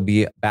 I will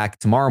be back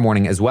tomorrow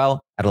morning as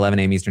well at 11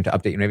 a.m. Eastern to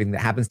update you on everything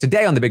that happens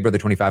today on the Big Brother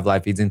 25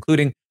 live feeds,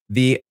 including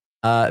the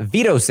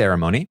veto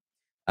ceremony,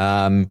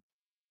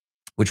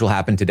 which will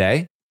happen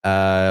today.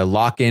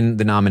 Lock in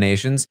the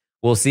nominations.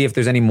 We'll see if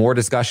there's any more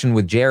discussion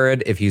with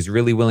Jared, if he's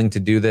really willing to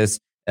do this,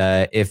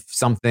 if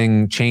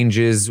something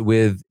changes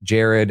with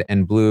Jared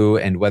and Blue,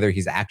 and whether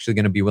he's actually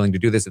going to be willing to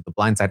do this, if the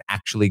blindside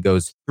actually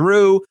goes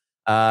through.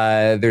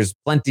 There's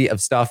plenty of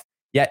stuff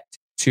yet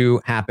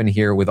to happen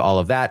here with all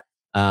of that.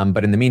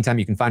 But in the meantime,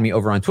 you can find me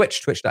over on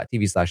Twitch,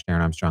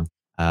 twitch.tv/Darren Armstrong,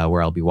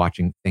 where I'll be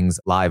watching things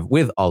live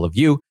with all of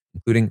you,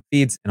 including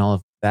feeds and all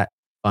of that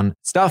fun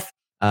stuff.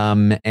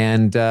 And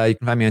you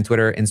can find me on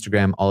Twitter,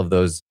 Instagram, all of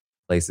those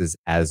places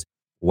as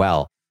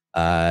well.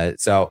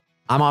 So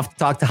I'm off to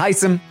talk to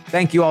Hisam.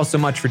 Thank you all so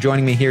much for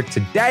joining me here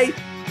today.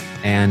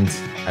 And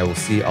I will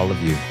see all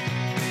of you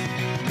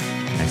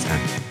next time.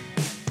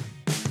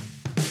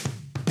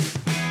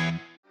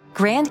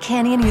 Grand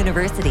Canyon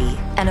University,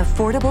 an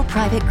affordable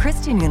private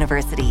Christian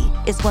university,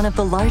 is one of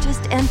the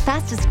largest and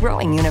fastest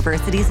growing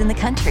universities in the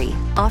country,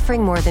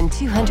 offering more than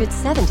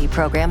 270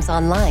 programs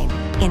online.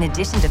 In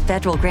addition to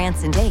federal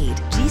grants and aid,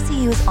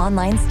 GCU's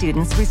online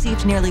students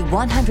received nearly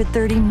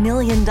 $130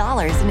 million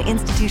in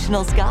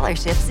institutional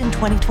scholarships in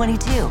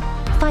 2022.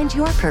 Find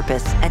your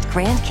purpose at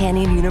Grand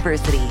Canyon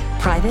University.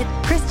 Private,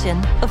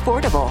 Christian,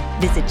 affordable.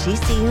 Visit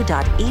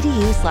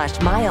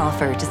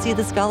gcu.edu/myoffer to see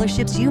the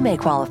scholarships you may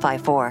qualify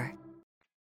for.